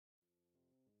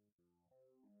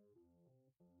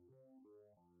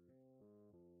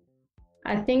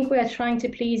I think we are trying to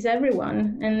please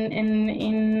everyone,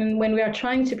 and when we are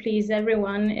trying to please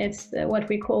everyone, it's what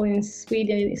we call in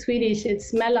Swedish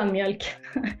it's mellanmjölk.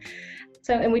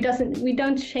 So, and we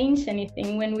don't change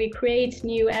anything when we create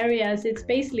new areas. It's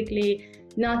basically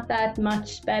not that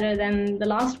much better than the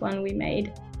last one we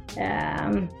made.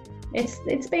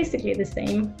 It's basically the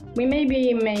same. We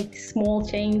maybe make small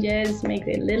changes, make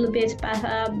it a little bit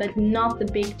better, but not the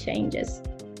big changes.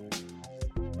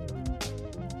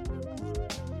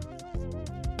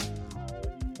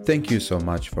 Thank you so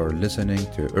much for listening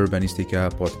to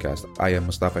Urbanistica podcast. I am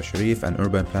Mustafa Sharif, an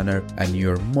urban planner, and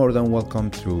you're more than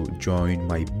welcome to join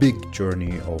my big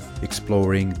journey of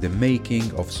exploring the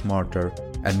making of smarter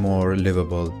and more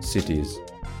livable cities.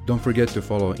 Don't forget to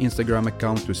follow Instagram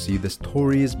account to see the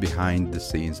stories behind the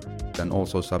scenes, and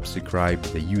also subscribe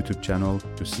the YouTube channel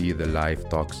to see the live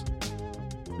talks.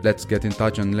 Let's get in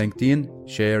touch on LinkedIn,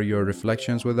 share your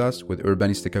reflections with us, with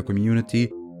Urbanistica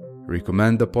community.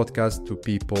 Recommend the podcast to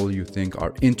people you think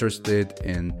are interested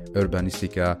in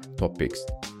Urbanistica topics.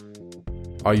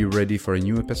 Are you ready for a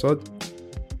new episode?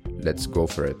 Let's go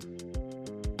for it.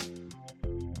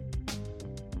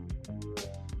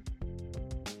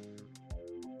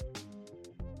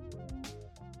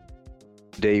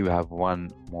 Today we have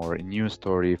one more new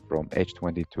story from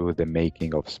H22, the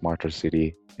making of smarter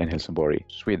city in Helsingborg,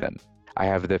 Sweden. I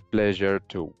have the pleasure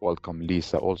to welcome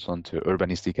Lisa Olsson to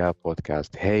Urbanistica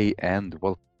podcast. Hey, and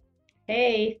welcome.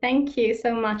 Hey, thank you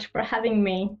so much for having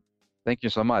me. Thank you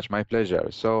so much. My pleasure.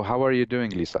 So how are you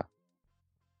doing, Lisa?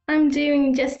 I'm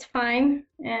doing just fine.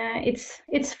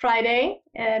 It's Friday,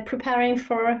 preparing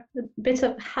for a bit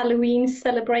of Halloween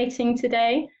celebrating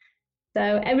today.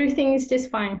 So everything is just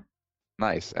fine.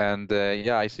 Nice. And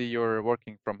yeah, I see you're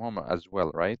working from home as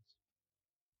well, right?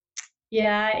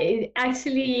 Yeah,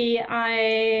 actually,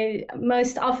 I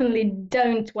most oftenly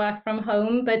don't work from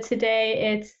home, but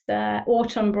today it's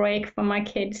autumn break for my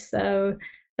kids, so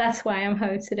that's why I'm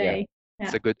home today.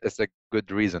 Yeah. It's a good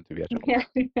reason to be at home.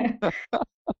 Yeah.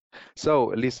 So,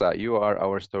 Lisa, you are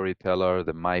our storyteller.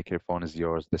 The microphone is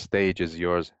yours. The stage is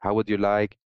yours. How would you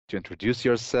like to introduce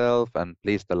yourself? And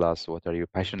please tell us, what are you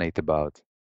passionate about?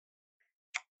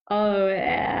 Oh,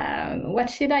 what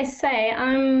should I say?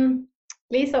 I'm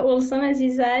Lisa Olsson, as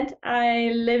you said.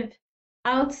 I live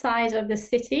outside of the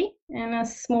city in a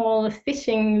small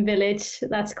fishing village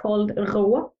that's called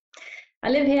Rå. I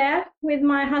live here with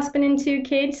my husband and 2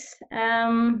 kids.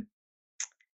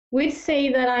 We'd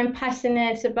say that I'm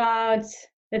passionate about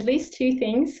at least 2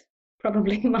 things,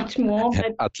 probably much more,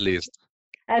 but at least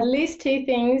 2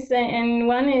 things. And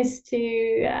one is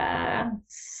to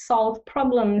solve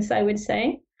problems, I would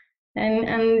say.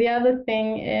 And the other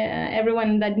thing,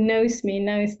 everyone that knows me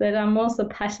knows that I'm also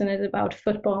passionate about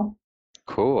football.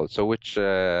 Cool. So which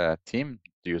team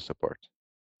do you support?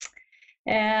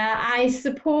 I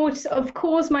support, of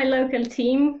course, my local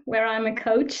team where I'm a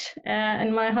coach,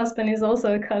 and my husband is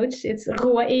also a coach. It's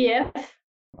Rå EF.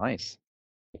 Nice.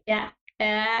 Yeah.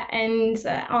 And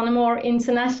on a more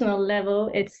international level,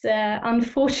 it's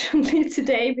unfortunately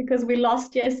today, because we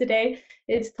lost yesterday,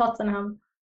 it's Tottenham.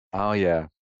 Oh, yeah.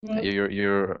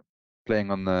 You're playing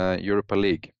on the Europa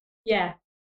League. Yeah,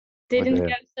 didn't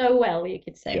go so well, you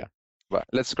could say. Yeah, but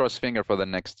let's cross finger for the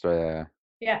next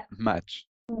match.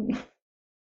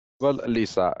 Well,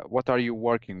 Lisa, what are you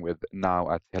working with now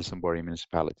at Helsingborg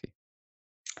Municipality?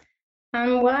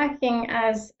 I'm working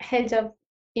as head of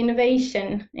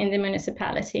innovation in the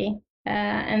municipality,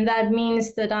 and that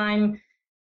means that I'm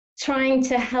trying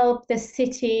to help the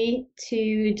city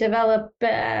to develop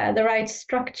the right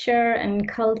structure and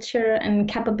culture and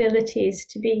capabilities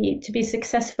to be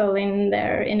successful in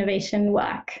their innovation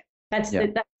work. That's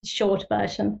the short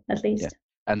version, at least. Yeah.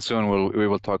 And soon we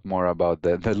will talk more about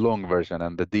the long version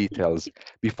and the details.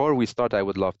 Before we start, I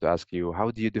would love to ask you,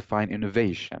 how do you define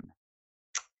innovation?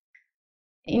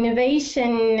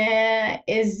 Innovation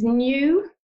is new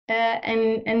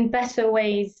and better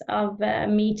ways of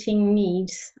meeting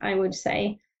needs, I would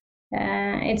say.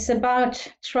 It's about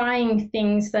trying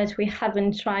things that we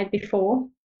haven't tried before.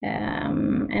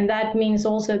 And that means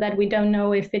also that we don't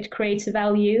know if it creates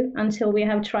value until we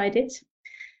have tried it.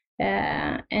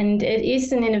 And it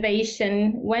is an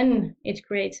innovation when it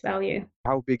creates value.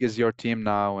 How big is your team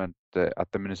now and at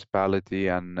the municipality,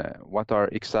 and what are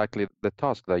exactly the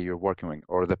tasks that you're working with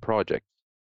or the projects?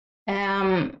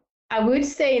 I would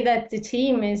say that the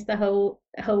team is the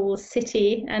whole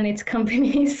city and its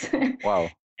companies. Wow.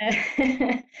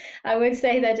 I would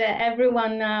say that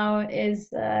everyone now is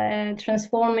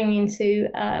transforming into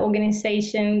an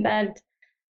organization that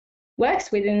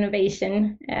works with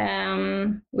innovation.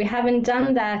 We haven't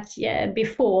done that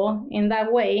before in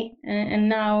that way, and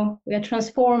now we are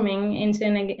transforming into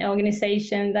an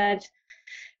organization that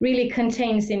really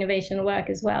contains innovation work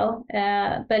as well.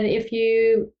 But if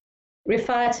you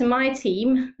refer to my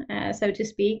team, so to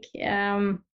speak,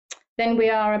 then we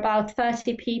are about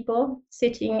 30 people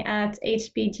sitting at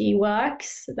HBG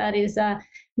Works. That is a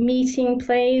meeting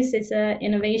place. It's an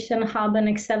innovation hub and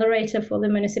accelerator for the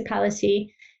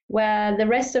municipality, where the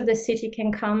rest of the city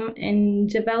can come and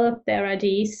develop their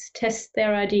ideas, test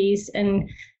their ideas, and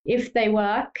if they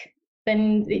work,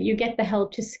 then you get the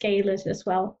help to scale it as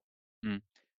well.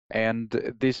 And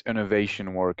this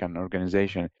innovation work and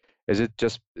organization, is it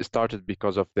just started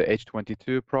because of the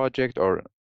H22 project or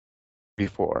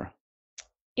before?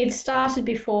 It started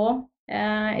before.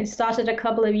 It started a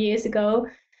couple of years ago,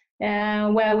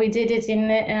 where we did it in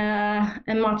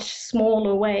a much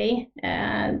smaller way.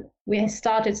 We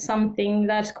started something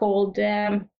that's called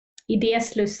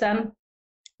Idéslussen,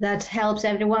 that helps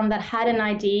everyone that had an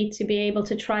idea to be able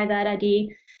to try that idea,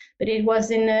 but it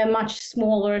was in a much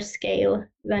smaller scale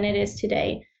than it is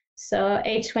today. So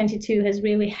H22 has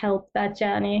really helped that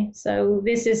journey. So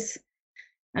this is,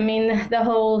 I mean, the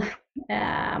whole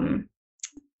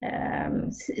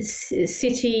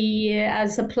city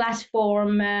as a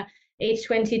platform,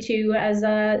 H22 as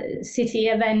a city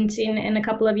event in a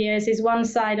couple of years is one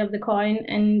side of the coin,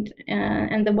 and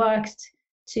the work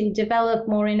to develop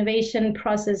more innovation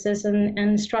processes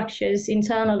and structures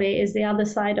internally is the other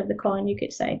side of the coin, you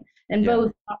could say, and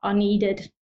both are needed.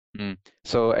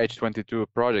 So H22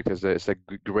 project is a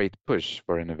great push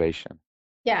for innovation.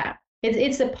 Yeah,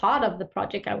 it's a part of the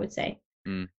project, I would say.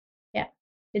 Yeah,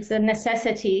 it's a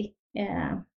necessity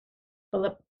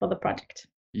for the project.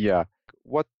 Yeah.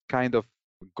 What kind of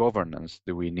governance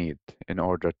do we need in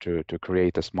order to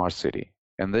create a smart city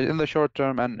in the short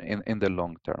term and in the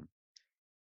long term?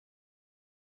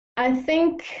 I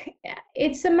think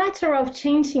it's a matter of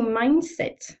changing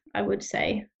mindset, I would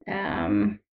say,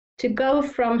 to go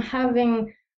from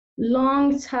having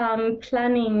long-term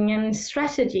planning and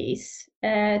strategies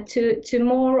to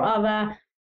more of a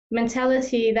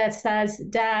mentality that says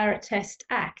dare, test,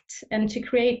 act, and to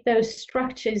create those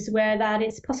structures where that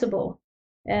is possible.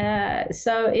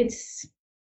 So it's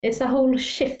a whole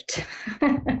shift,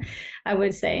 I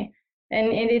would say.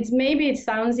 And maybe it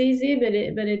sounds easy, but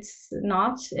it's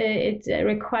not. It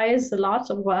requires a lot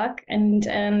of work, and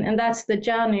that's the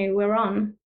journey we're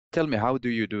on. Tell me, how do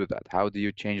you do that? How do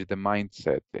you change the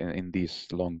mindset in these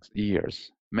long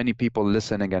years? Many people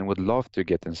listening and would love to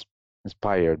get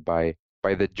inspired by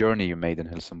the journey you made in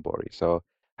Helsingborg. So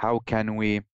how can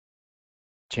we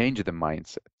change the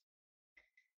mindset?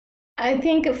 I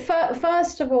think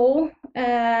first of all,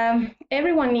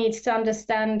 everyone needs to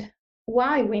understand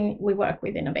why we work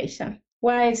with innovation,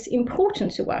 why it's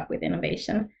important to work with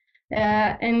innovation,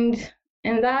 and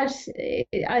that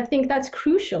I think that's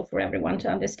crucial for everyone to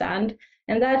understand,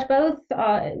 and that both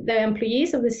the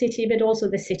employees of the city but also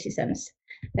the citizens.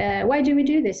 Why do we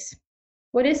do this?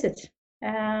 What is it?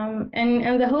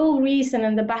 And the whole reason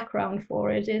and the background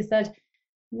for it is that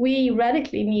we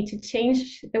radically need to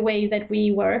change the way that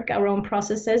we work, our own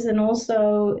processes, and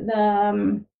also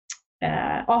the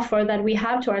offer that we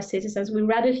have to our citizens. We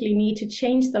radically need to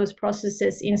change those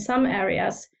processes in some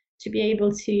areas to be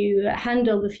able to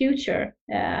handle the future.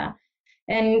 And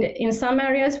in some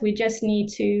areas, we just need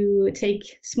to take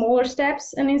smaller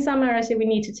steps, and in some areas, we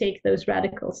need to take those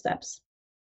radical steps.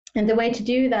 And the way to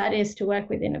do that is to work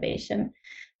with innovation.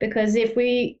 Because if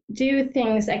we do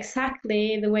things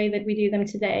exactly the way that we do them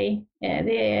today,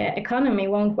 the economy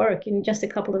won't work in just a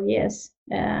couple of years.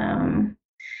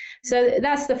 So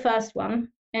that's the first one.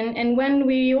 And when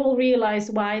we all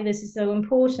realize why this is so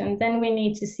important, then we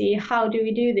need to see, how do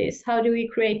we do this? How do we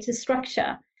create a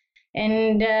structure?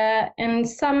 And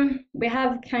we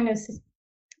have kind of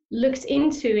looked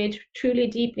into it truly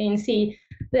deeply and see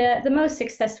the most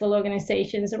successful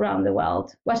organizations around the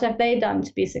world. What have they done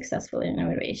to be successful in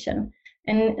innovation?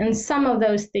 And some of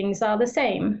those things are the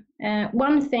same.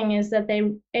 One thing is that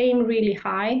they aim really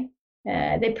high.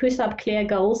 They put up clear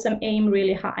goals and aim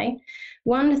really high.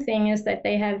 One thing is that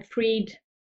they have freed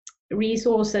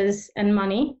resources and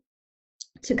money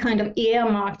to kind of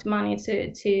earmarked money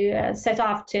to set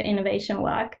off to innovation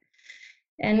work.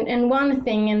 And one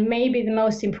thing, and maybe the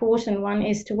most important one,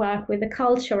 is to work with the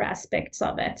culture aspects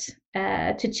of it,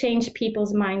 to change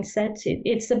people's mindset.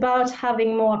 It's about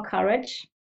having more courage,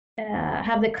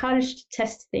 have the courage to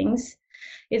test things.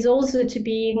 It's also to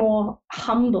be more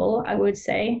humble, I would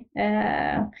say.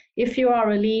 If you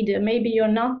are a leader, maybe you're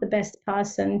not the best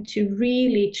person to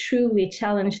really, truly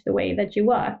challenge the way that you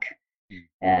work.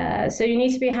 So you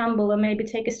need to be humble and maybe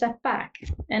take a step back,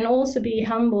 and also be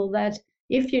humble that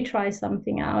if you try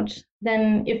something out,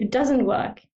 then if it doesn't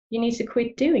work, you need to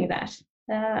quit doing that.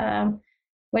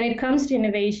 When it comes to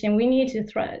innovation, we need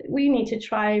to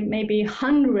try maybe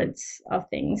hundreds of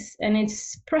things, and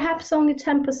it's perhaps only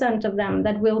 10% of them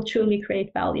that will truly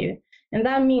create value. And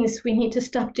that means we need to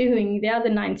stop doing the other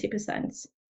 90%.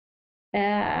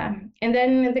 And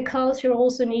then the culture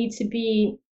also needs to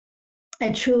be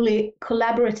a truly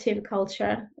collaborative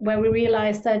culture, where we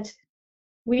realize that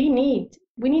we need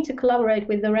to collaborate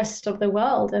with the rest of the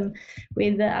world and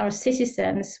with our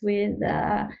citizens, with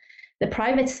the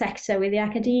private sector, with the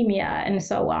academia, and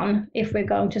so on, if we're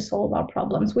going to solve our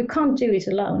problems. We can't do it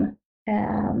alone.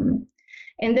 And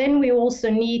then we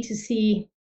also need to see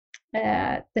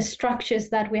the structures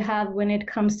that we have when it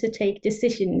comes to take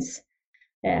decisions.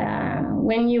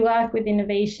 When you work with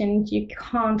innovation, you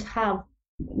can't have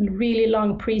really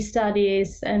long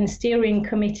pre-studies and steering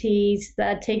committees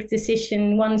that take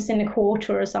decision once in a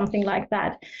quarter or something like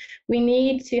that. We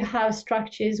need to have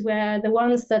structures where the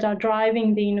ones that are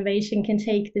driving the innovation can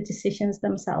take the decisions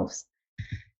themselves.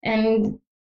 And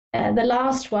the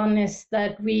last one is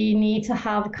that we need to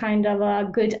have kind of a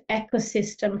good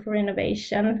ecosystem for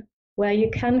innovation, where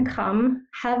you can come,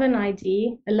 have an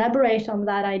idea, elaborate on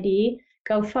that idea,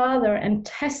 go further and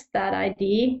test that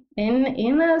idea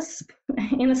in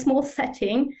a small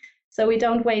setting, so we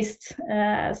don't waste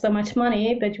so much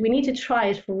money, but we need to try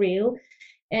it for real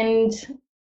and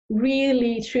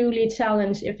really truly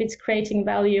challenge if it's creating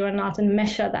value or not, and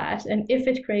measure that. And if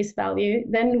it creates value,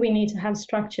 then we need to have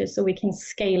structures so we can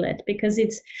scale it, because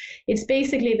it's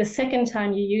basically the second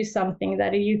time you use something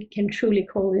that you can truly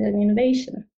call it an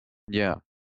innovation. Yeah,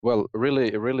 well,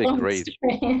 really great.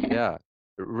 Yeah,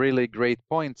 really great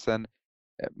points. And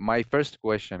my first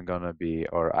question gonna be,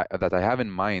 that I have in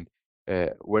mind,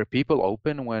 were people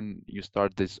open when you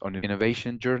start this on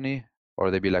innovation journey,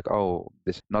 or they be like, oh,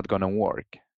 this is not gonna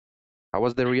work? How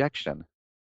was the reaction?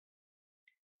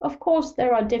 Of course,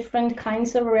 there are different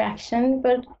kinds of reaction,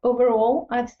 but overall,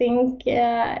 I think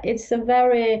it's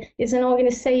an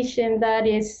organization that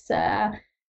is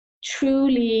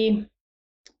truly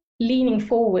leaning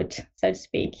forward, so to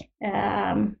speak.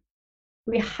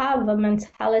 We have a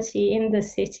mentality in the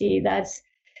city that's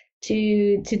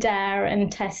to dare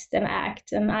and test and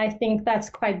act, and I think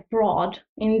that's quite broad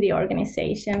in the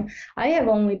organization. I have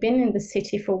only been in the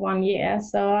city for 1 year,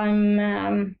 so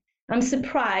I'm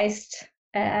surprised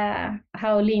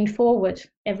how lean forward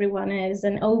everyone is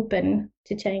and open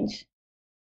to change.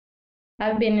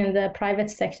 I've been in the private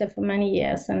sector for many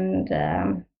years, and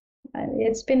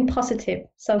it's been positive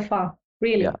so far,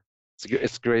 really. Yeah,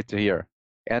 it's great to hear.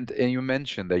 And you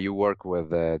mentioned that you work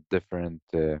with different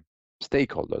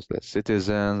stakeholders, the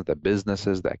citizens, the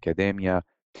businesses, the academia.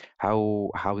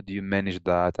 How do you manage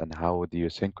that, and how do you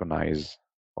synchronize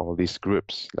all these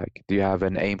groups? Like, do you have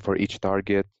an aim for each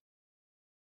target?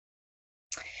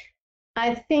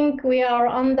 I think we are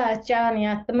on that journey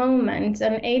at the moment,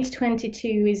 and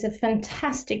H22 is a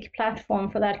fantastic platform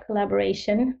for that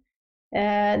collaboration.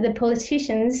 The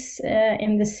politicians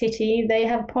in the city, they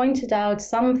have pointed out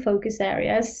some focus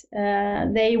areas.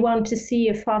 They want to see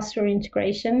a faster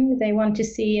integration. They want to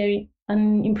see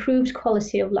an improved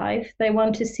quality of life. They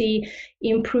want to see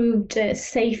improved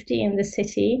safety in the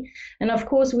city. And of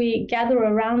course, we gather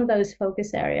around those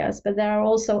focus areas, but there are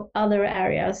also other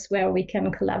areas where we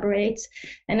can collaborate.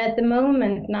 And at the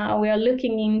moment now, we are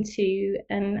looking into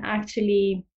and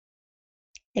actually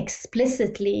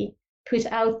explicitly put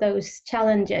out those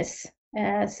challenges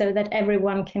so that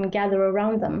everyone can gather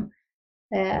around them.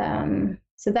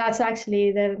 So that's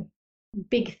actually the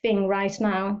big thing right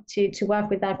now, to work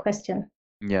with that question.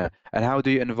 Yeah, and how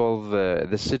do you involve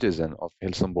the citizen of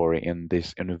Helsingborg in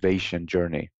this innovation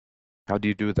journey? How do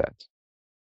you do that?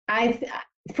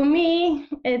 For me,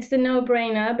 it's a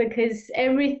no-brainer, because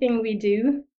everything we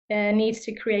do needs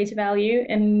to create value,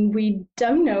 and we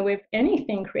don't know if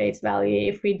anything creates value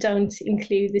if we don't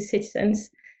include the citizens.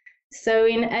 So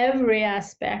in every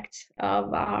aspect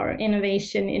of our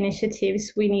innovation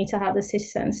initiatives, we need to have the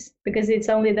citizens, because it's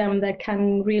only them that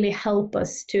can really help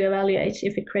us to evaluate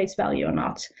if it creates value or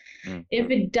not. If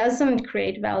it doesn't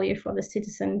create value for the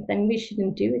citizen, then we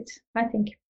shouldn't do it, I think.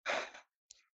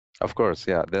 Of course,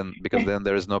 yeah, because then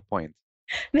there is no point.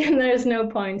 Then there is no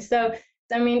point. So,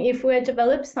 I mean, if we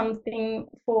develop something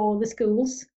for the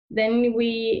schools, then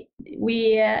we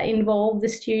involve the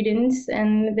students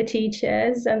and the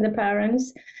teachers and the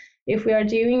parents. If we are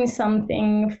doing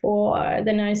something for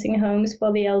the nursing homes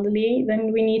for the elderly,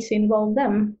 then we need to involve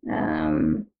them.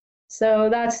 So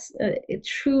that's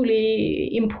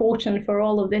truly important for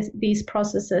all of these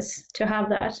processes to have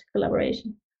that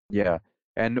collaboration. Yeah.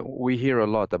 And we hear a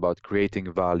lot about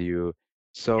creating value.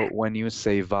 So when you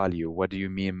say value, what do you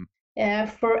mean?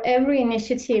 For every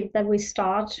initiative that we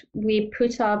start, we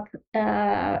put up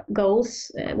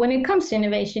goals. When it comes to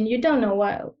innovation, you don't know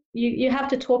what you have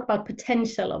to talk about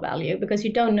potential of value because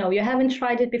you don't know. You haven't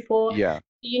tried it before. Yeah.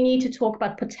 You need to talk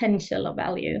about potential of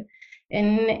value.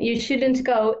 And you shouldn't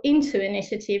go into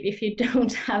initiative if you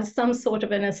don't have some sort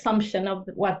of an assumption of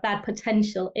what that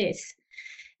potential is.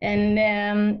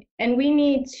 And we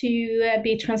need to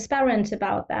be transparent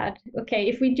about that. Okay,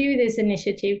 if we do this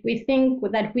initiative, we think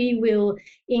that we will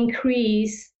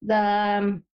increase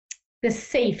the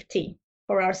safety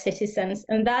for our citizens,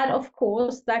 and that, of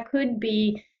course, that could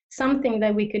be something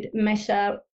that we could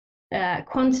measure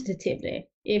quantitatively.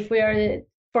 If we are,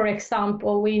 for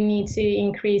example, we need to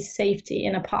increase safety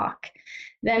in a park,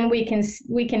 then we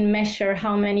can measure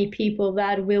how many people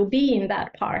that will be in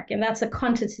that park, and that's a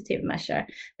quantitative measure.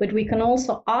 But we can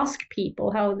also ask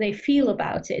people how they feel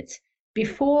about it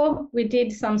before we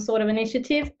did some sort of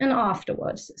initiative and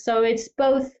afterwards. So it's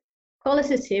both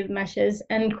qualitative measures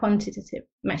and quantitative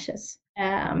measures.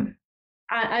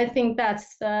 I think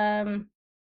that's the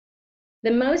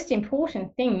most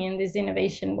important thing in this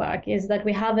innovation work is that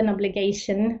we have an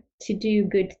obligation to do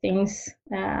good things.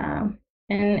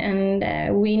 And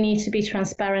we need to be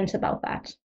transparent about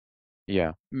that.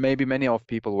 Yeah, maybe many of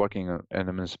people working in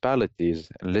the municipalities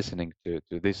listening to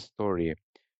this story,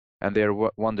 and they're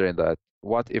wondering that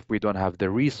what if we don't have the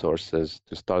resources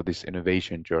to start this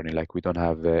innovation journey? Like we don't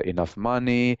have enough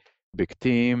money, big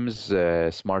teams,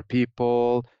 smart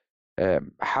people.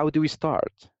 How do we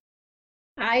start?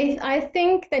 I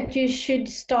think that you should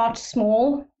start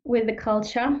small with the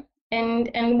culture.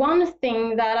 And one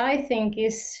thing that I think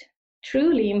is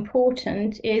truly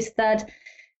important is that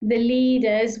the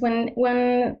leaders,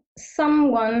 when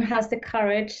someone has the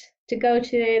courage to go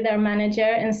to their manager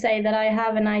and say that I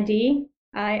have an idea,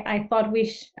 I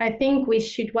think we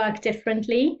should work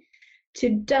differently, to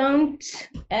don't,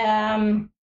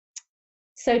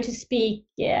 so to speak,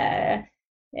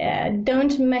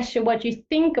 don't measure what you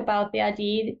think about the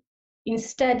idea,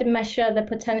 instead measure the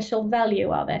potential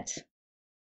value of it.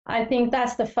 I think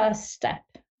that's the first step,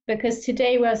 because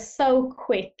today we're so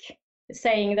quick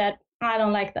saying that I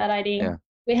don't like that idea. Yeah,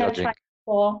 we have judging. tried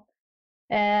before.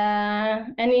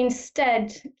 And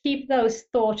instead keep those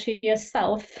thoughts to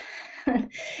yourself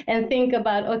and think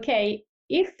about, okay,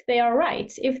 if they are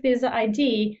right, if this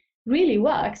idea really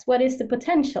works, what is the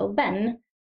potential then?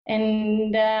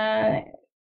 And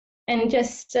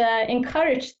just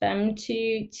encourage them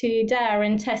to dare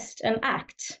and test and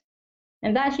act.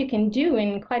 And that you can do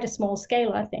in quite a small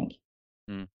scale, I think.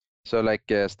 So like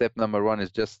step number one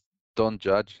is just don't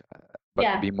judge,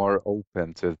 but be more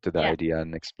open to the idea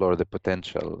and explore the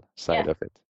potential side of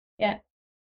it. Yeah.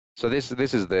 So this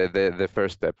is the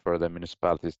first step for the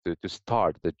municipalities to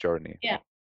start the journey.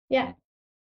 Yeah.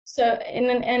 So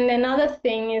and another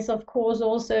thing is, of course,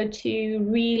 also to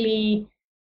really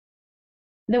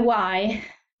the why,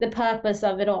 the purpose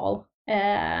of it all.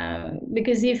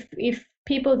 Because if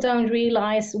people don't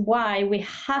realize why we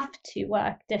have to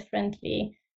work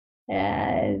differently,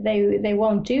 they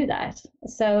won't do that.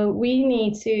 So we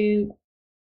need to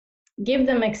give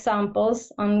them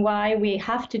examples on why we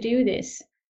have to do this.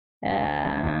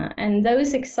 And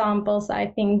those examples, I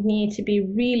think, need to be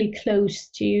really close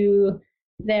to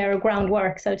their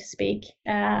groundwork, so to speak.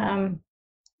 And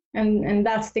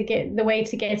that's the way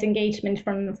to get engagement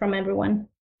from everyone.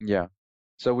 Yeah.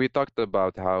 So we talked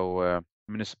about how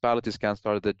municipalities can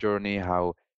start the journey,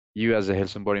 how you as a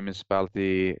Helsingborg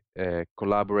municipality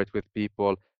collaborate with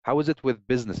people. How is it with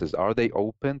businesses? Are they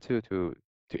open to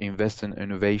invest in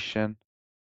innovation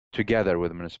together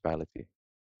with the municipality?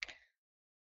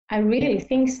 I really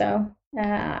think so.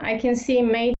 I can see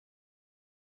major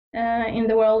in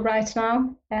the world right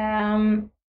now.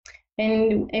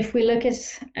 And if we look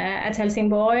at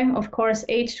Helsingborg, of course,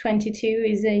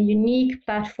 H22 is a unique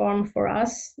platform for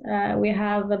us. We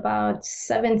have about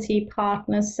 70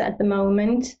 partners at the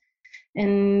moment,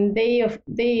 and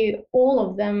they all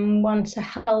of them want to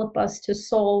help us to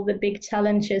solve the big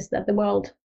challenges that the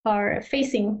world are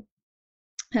facing.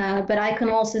 But I can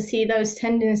also see those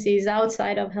tendencies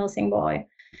outside of Helsingborg,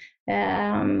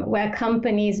 where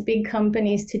big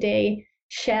companies today,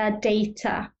 share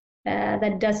data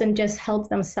that doesn't just help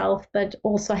themselves, but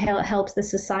also helps the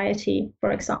society,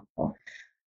 for example.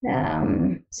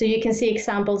 So you can see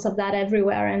examples of that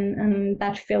everywhere, and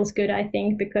that feels good, I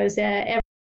think, because everyone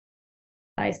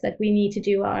realizes that we need to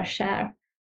do our share.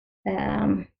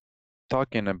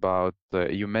 talking about,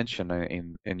 you mentioned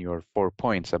in your 4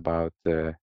 points about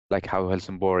like how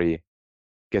Helsingborg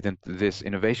get into this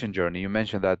innovation journey. You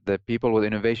mentioned that the people with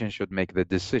innovation should make the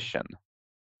decision,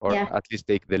 or Yeah, at least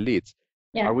take the leads.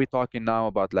 Are yeah. we talking now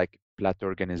about like flat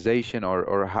organization,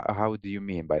 or how do you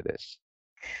mean by this?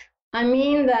 I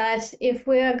mean that if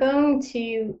we are going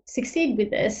to succeed with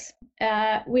this,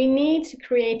 we need to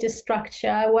create a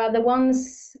structure where the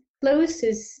ones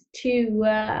closest to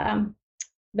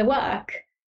the work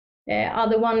are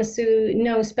the ones who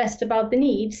knows best about the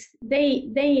needs.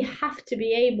 They have to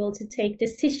be able to take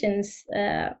decisions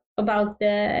about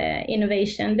the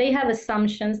innovation. They have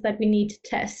assumptions that we need to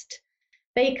test.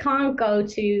 They can't go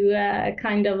to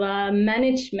kind of a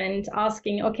management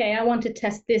asking, okay, I want to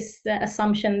test this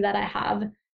assumption that I have.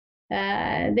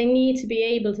 They need to be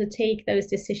able to take those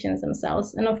decisions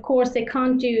themselves. And of course, they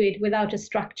can't do it without a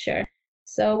structure.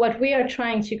 So what we are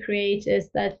trying to create is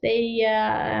that they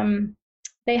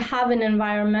have an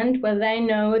environment where they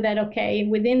know that, okay,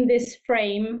 within this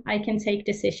frame, I can take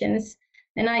decisions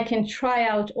and I can try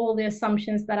out all the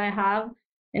assumptions that I have.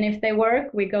 And if they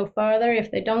work, we go further. If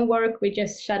they don't work, we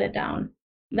just shut it down.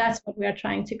 That's what we are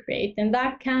trying to create. And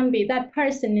that can be that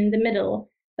person in the middle.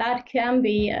 That can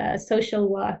be a social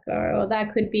worker, or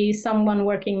that could be someone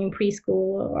working in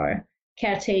preschool or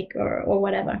caretaker or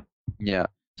whatever. Yeah.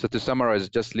 So to summarize,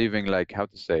 just leaving, like, how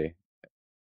to say,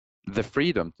 the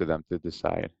freedom to them to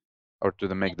decide or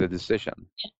to make the decision,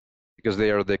 because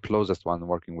they are the closest one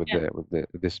working with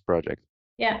this project.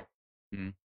 Yeah.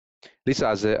 Mm. Lisa,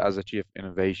 as a chief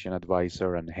innovation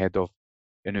advisor and head of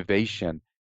innovation,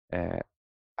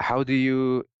 how do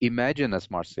you imagine a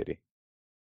smart city?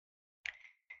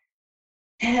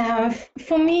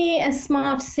 For me, a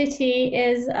smart city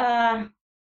is a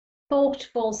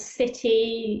thoughtful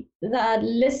city that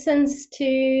listens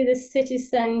to the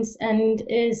citizens and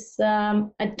is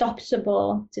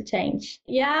adaptable to change.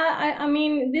 Yeah, I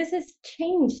mean, this has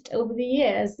changed over the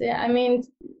years. I mean,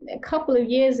 a couple of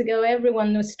years ago,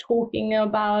 everyone was talking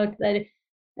about that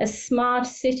a smart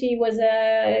city was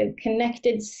a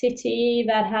connected city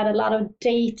that had a lot of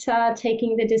data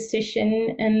taking the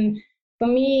decision. And for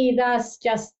me, that's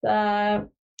just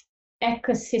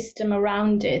ecosystem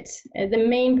around it. The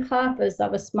main purpose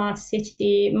of a smart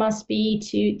city must be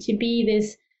to be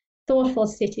this thoughtful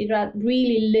city that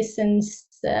really listens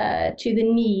to the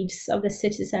needs of the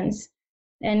citizens,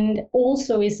 and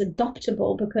also is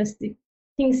adaptable, because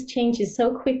things changes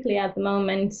so quickly at the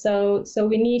moment. So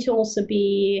we need to also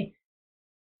be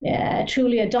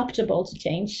truly adaptable to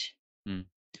change. Mm.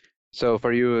 So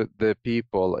for you, the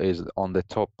people is on the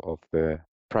top of the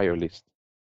prior list.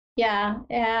 Yeah,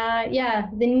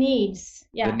 the needs.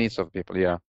 Yeah. The needs of people,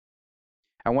 yeah.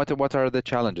 And what are the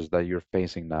challenges that you're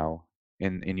facing now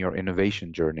in your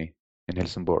innovation journey in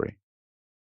Helsingborg?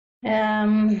 I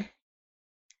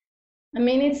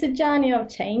mean, it's a journey of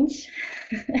change.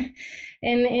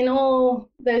 In all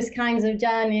those kinds of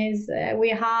journeys, we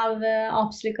have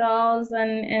obstacles,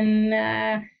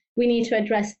 and we need to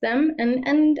address them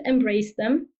and embrace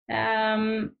them.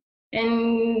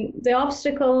 And the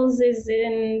obstacles is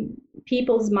in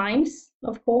people's minds,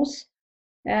 of course,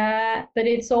 but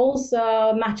it's also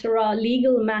a matter of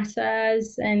legal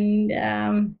matters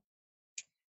and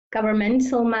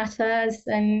governmental matters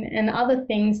and other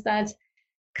things that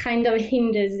kind of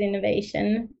hinders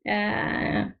innovation.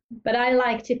 But I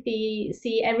like to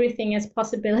see everything as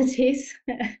possibilities.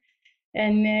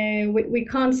 And we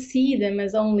can't see them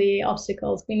as only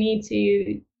obstacles. We need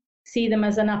to see them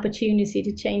as an opportunity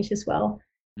to change as well.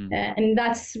 And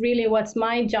that's really what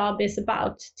my job is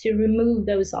about, to remove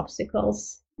those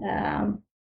obstacles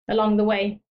along the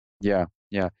way. Yeah.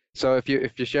 So if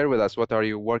you share with us, what are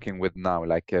you working with now,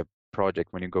 like a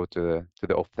project when you go to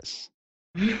the office?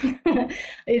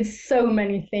 It's so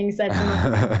many things at the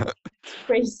moment. It's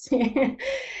crazy.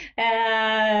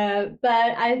 But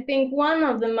I think one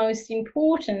of the most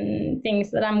important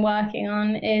things that I'm working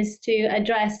on is to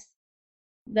address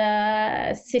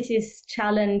the city's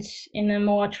challenge in a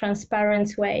more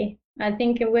transparent way. I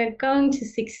think if we're going to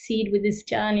succeed with this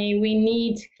journey, we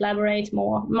need to collaborate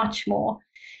more, much more.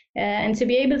 And to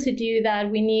be able to do that,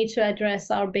 we need to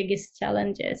address our biggest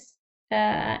challenges.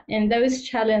 And those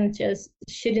challenges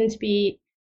shouldn't be,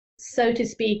 so to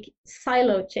speak,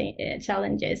 silo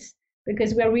challenges,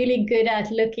 because we're really good at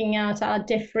looking at our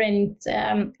different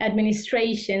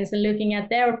administrations and looking at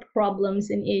their problems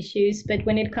and issues. But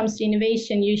when it comes to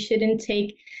innovation, you shouldn't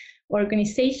take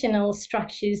organizational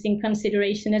structures in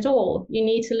consideration at all. You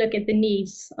need to look at the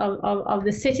needs of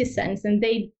the citizens, and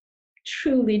they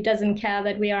truly doesn't care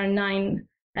that we are 9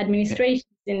 administrations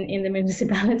in the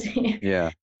municipality.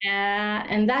 Yeah.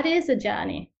 And that is a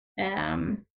journey.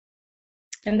 And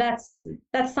that's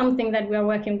something that we are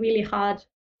working really hard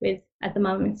with at the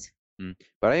moment.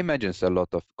 But I imagine it's a lot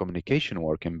of communication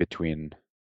work in between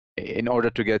in order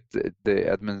to get the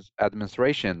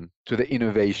administration to the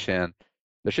innovation.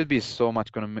 There should be so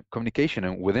much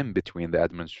communication within between the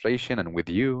administration and with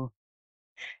you.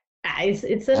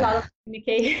 It's a lot of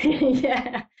communication.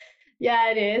 Yeah,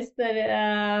 it is. But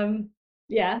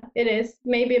yeah, it is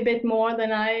maybe a bit more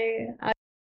than I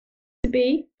to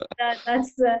be.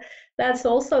 That's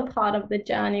also part of the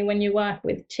journey when you work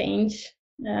with change.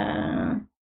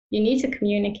 You need to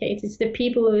communicate. It's the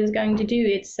people who is going to do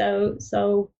it. So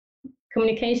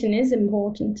communication is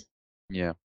important.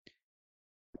 Yeah.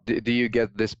 Do you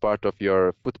get this part of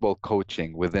your football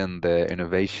coaching within the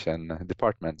innovation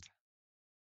department?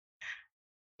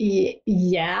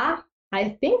 Yeah,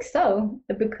 I think so,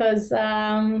 because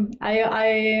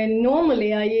I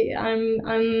normally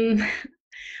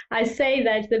I say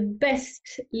that the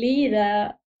best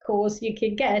leader course you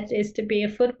could get is to be a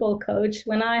football coach.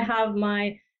 When I have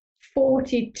my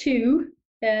 42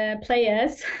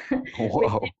 players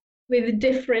Wow. with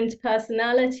different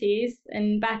personalities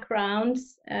and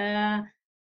backgrounds,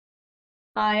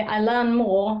 I learn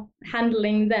more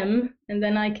handling them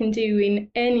than I can do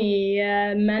in any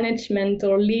management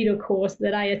or leader course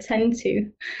that I attend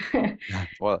to.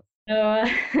 Well, So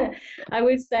I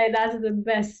would say that's the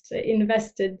best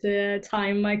invested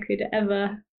time I could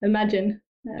ever imagine.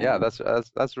 yeah,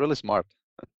 that's really smart.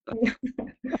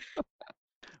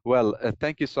 Well,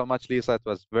 thank you so much, Lisa. It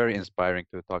was very inspiring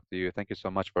to talk to you. Thank you so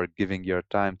much for giving your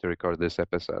time to record this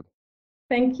episode.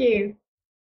 Thank you.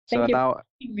 So Thank you now, for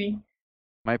having me.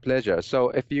 my pleasure.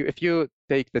 So if you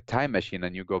take the time machine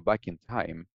and you go back in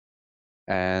time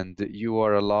and you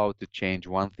are allowed to change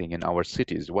one thing in our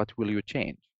cities, what will you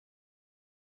change?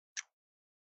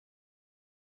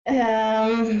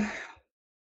 The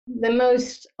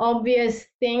most obvious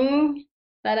thing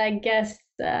that I guess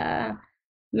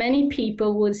many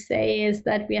people would say is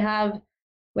that we have,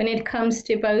 when it comes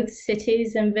to both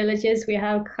cities and villages, we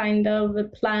have kind of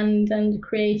planned and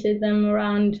created them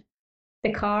around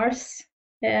the cars.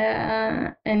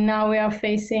 And now we are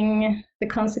facing the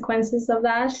consequences of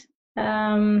that.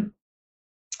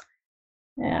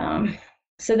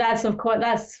 So that's of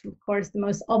course the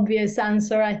most obvious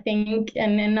answer, I think.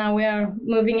 And then now we are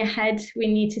moving ahead. We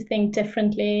need to think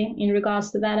differently in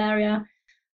regards to that area.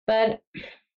 But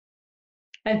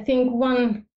I think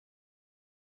one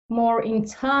more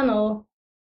internal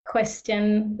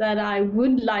question that I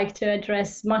would like to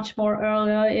address much more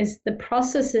earlier is the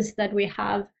processes that we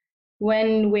have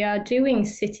when we are doing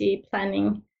city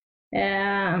planning.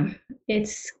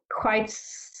 It's quite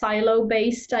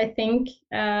silo-based, I think,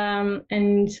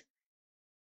 and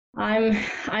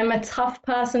I'm a tough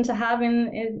person to have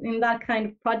in that kind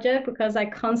of project, because I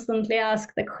constantly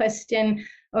ask the question,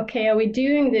 okay, are we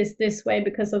doing this way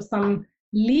because of some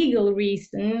legal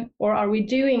reason, or are we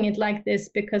doing it like this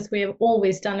because we have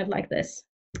always done it like this?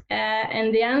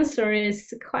 And the answer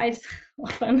is quite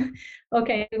often,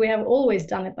 okay, we have always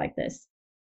done it like this.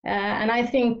 And I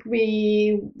think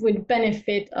we would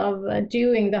benefit of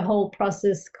doing the whole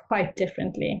process quite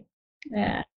differently.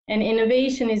 And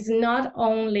innovation is not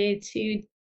only to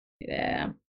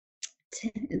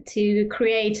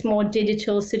create more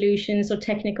digital solutions or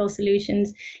technical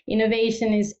solutions.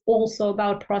 Innovation is also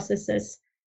about processes.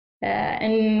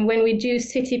 And when we do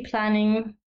city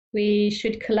planning, we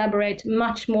should collaborate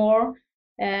much more.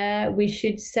 We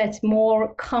should set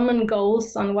more common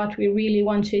goals on what we really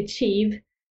want to achieve.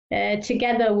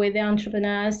 Together with the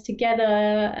entrepreneurs,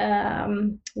 together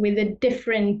with the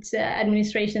different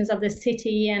administrations of the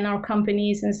city and our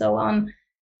companies and so on,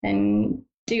 and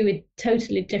do it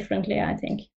totally differently, I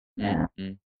think.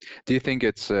 Mm-hmm. Do you think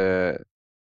it's the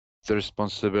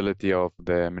responsibility of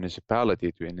the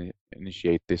municipality to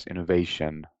initiate this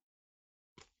innovation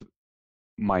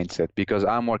mindset? Because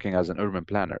I'm working as an urban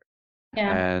planner,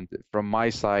 and from my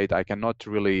side, I cannot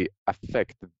really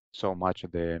affect so much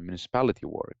of the municipality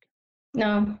work.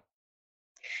 No,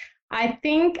 I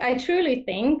truly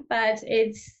think that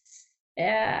it's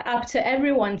up to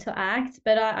everyone to act,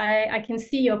 but I can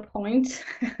see your point.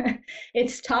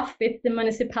 It's tough if the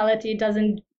municipality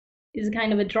is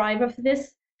kind of a driver for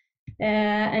this.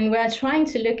 And we're trying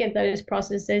to look at those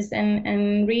processes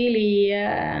and really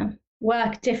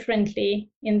work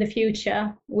differently in the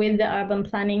future with the urban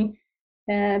planning.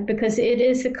 Because it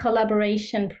is a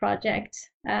collaboration project,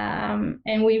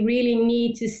 and we really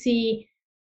need to see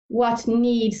what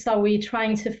needs are we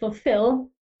trying to fulfill,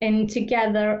 and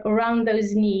together around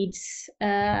those needs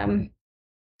in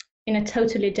a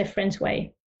totally different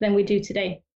way than we do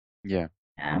today. Yeah,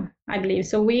 I believe.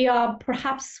 So we are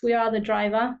the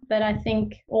driver, but I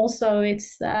think also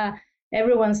it's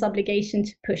everyone's obligation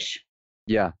to push.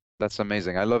 Yeah, that's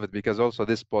amazing. I love it because also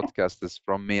this podcast is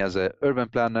from me as an urban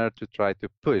planner to try to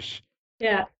push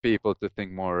people to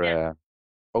think more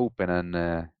open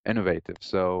and innovative.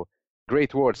 So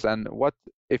great words. And what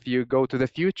if you go to the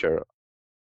future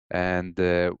and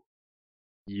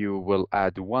you will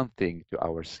add one thing to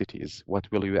our cities? What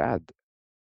will you add?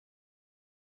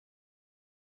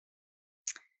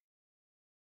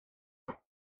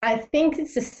 I think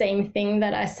it's the same thing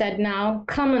that I said now.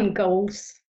 Common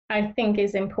goals, I think,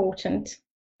 is important,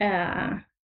 and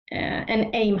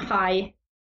aim high.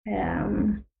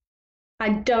 I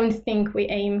don't think we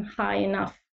aim high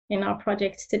enough in our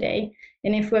projects today.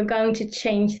 And if we're going to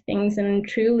change things and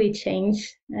truly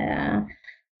change,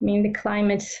 the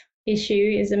climate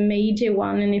issue is a major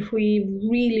one. And if we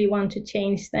really want to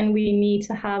change, then we need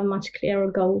to have much clearer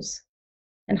goals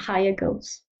and higher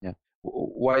goals. Yeah.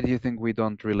 Why do you think we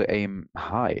don't really aim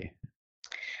high?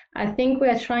 I think we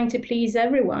are trying to please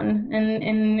everyone,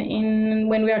 and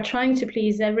when we are trying to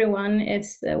please everyone,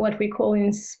 it's what we call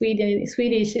in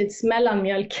Swedish it's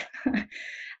mellanmjölk.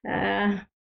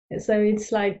 So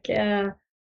it's like the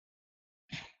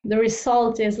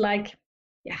result is like,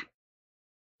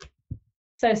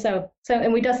 so,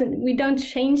 and we don't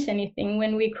change anything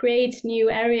when we create new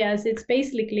areas. It's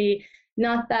basically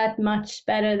not that much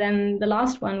better than the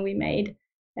last one we made.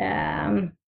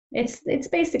 It's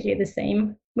basically the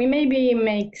same. We maybe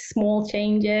make small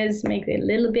changes, make it a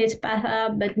little bit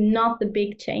better, but not the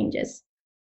big changes.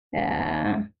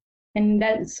 And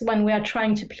that's when we are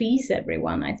trying to please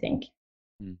everyone, I think.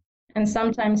 And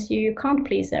sometimes you can't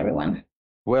please everyone.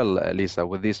 Well, Lisa,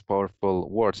 with these powerful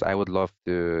words, I would love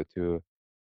to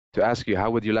ask you,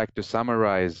 how would you like to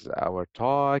summarize our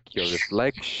talk, your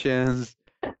reflections,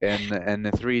 and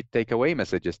 3 takeaway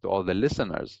messages to all the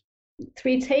listeners?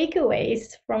 3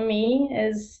 takeaways from me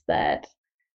is that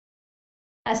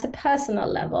as a personal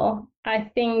level,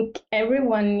 I think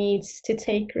everyone needs to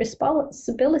take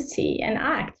responsibility and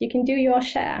act. You can do your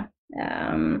share.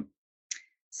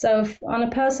 So on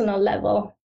a personal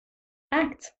level,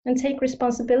 act and take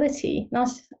responsibility, not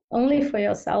only for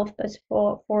yourself, but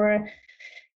for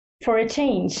a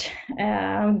change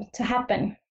to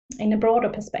happen in a broader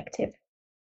perspective.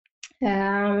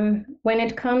 When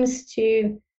it comes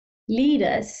to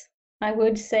leaders, I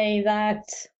would say that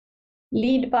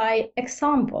lead by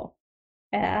example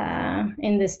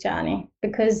in this journey,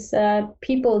 because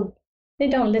people, they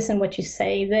don't listen what you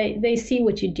say, they see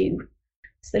what you do.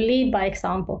 So lead by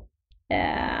example.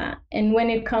 And when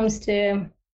it comes to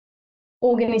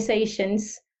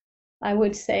organizations, I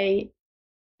would say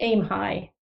aim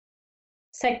high,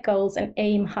 set goals and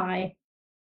aim high.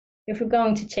 If we're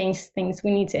going to change things,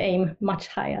 we need to aim much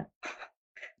higher.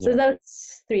 So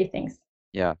that's 3 things.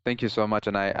 Yeah, thank you so much.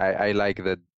 And I like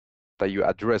that you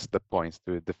address the points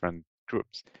to different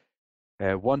groups.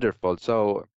 Wonderful.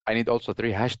 So I need also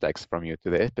 3 hashtags from you to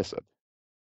the episode.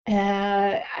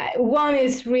 One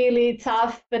is really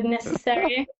tough but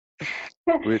necessary.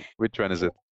 Which one is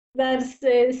it? That's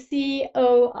COYS,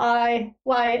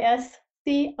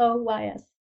 COYS,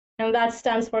 and that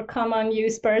stands for Come On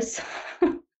You Spurs.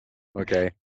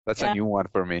 Okay, that's a new one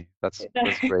for me. That's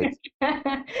great.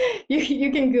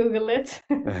 You can Google it.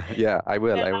 Yeah, I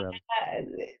will.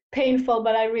 Painful,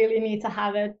 but I really need to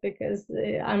have it because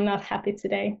I'm not happy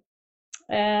today.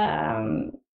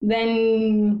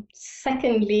 Then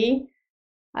secondly,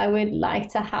 I would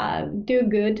like to do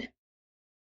good.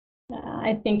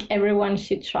 I think everyone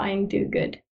should try and do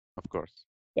good. Of course.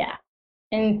 Yeah.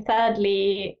 And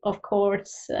thirdly, of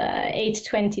course,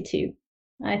 822.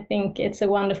 I think it's a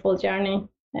wonderful journey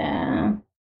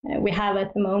we have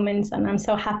at the moment, and I'm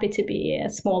so happy to be a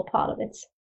small part of it.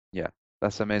 Yeah,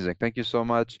 that's amazing. Thank you so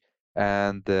much.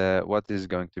 And what is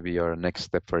going to be your next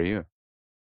step for you?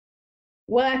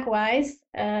 Work-wise,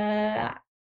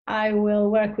 I will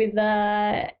work with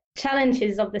the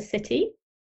challenges of the city.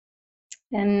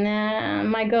 And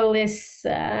my goal is,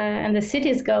 and the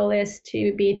city's goal is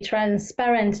to be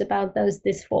transparent about those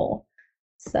this fall.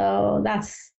 So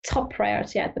that's top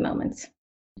priority at the moment.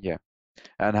 Yeah.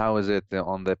 And how is it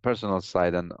on the personal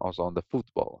side and also on the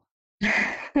football?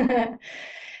 On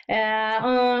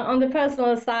the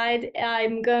personal side,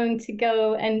 I'm going to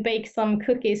go and bake some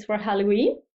cookies for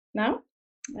Halloween now.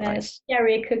 Nice.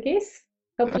 Scary cookies,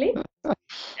 hopefully.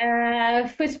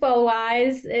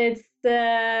 Football-wise, it's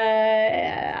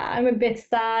I'm a bit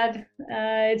sad.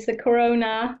 It's the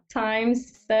Corona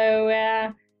times,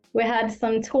 so we had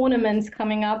some tournaments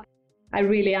coming up. I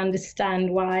really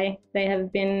understand why they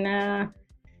have been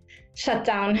shut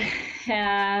down.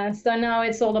 So now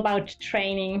it's all about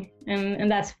training,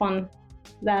 and that's fun.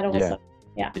 That also,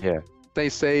 yeah. Stay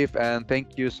safe, and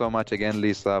thank you so much again,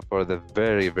 Lisa, for the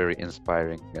very, very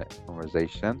inspiring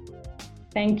conversation.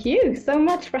 Thank you so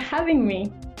much for having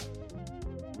me.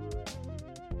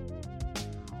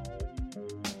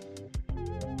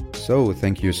 So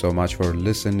thank you so much for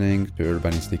listening to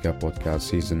Urbanistica Podcast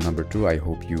Season number 2. I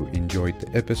hope you enjoyed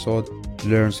the episode,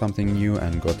 learned something new,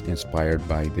 and got inspired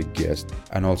by the guest.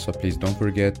 And also, please don't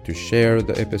forget to share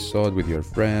the episode with your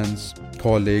friends,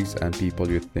 colleagues, and people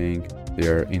you think they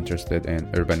are interested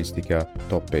in Urbanistica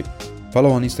topic. Follow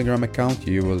on Instagram account.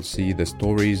 You will see the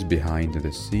stories behind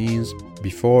the scenes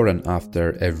before and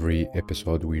after every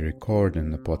episode we record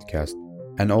in the podcast.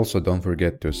 And also don't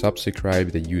forget to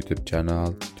subscribe the YouTube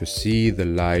channel to see the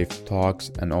live talks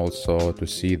and also to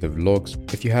see the vlogs.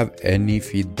 If you have any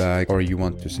feedback or you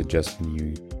want to suggest a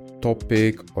new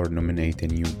topic or nominate a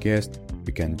new guest,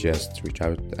 you can just reach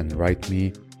out and write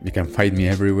me. You can find me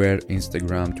everywhere: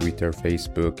 Instagram, Twitter,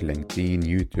 Facebook, LinkedIn,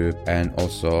 YouTube, and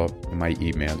also my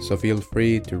email. So feel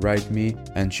free to write me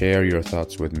and share your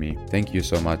thoughts with me. Thank you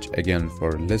so much again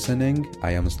for listening.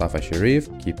 I am Mustafa Sharif.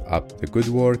 Keep up the good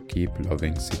work. Keep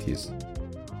loving cities.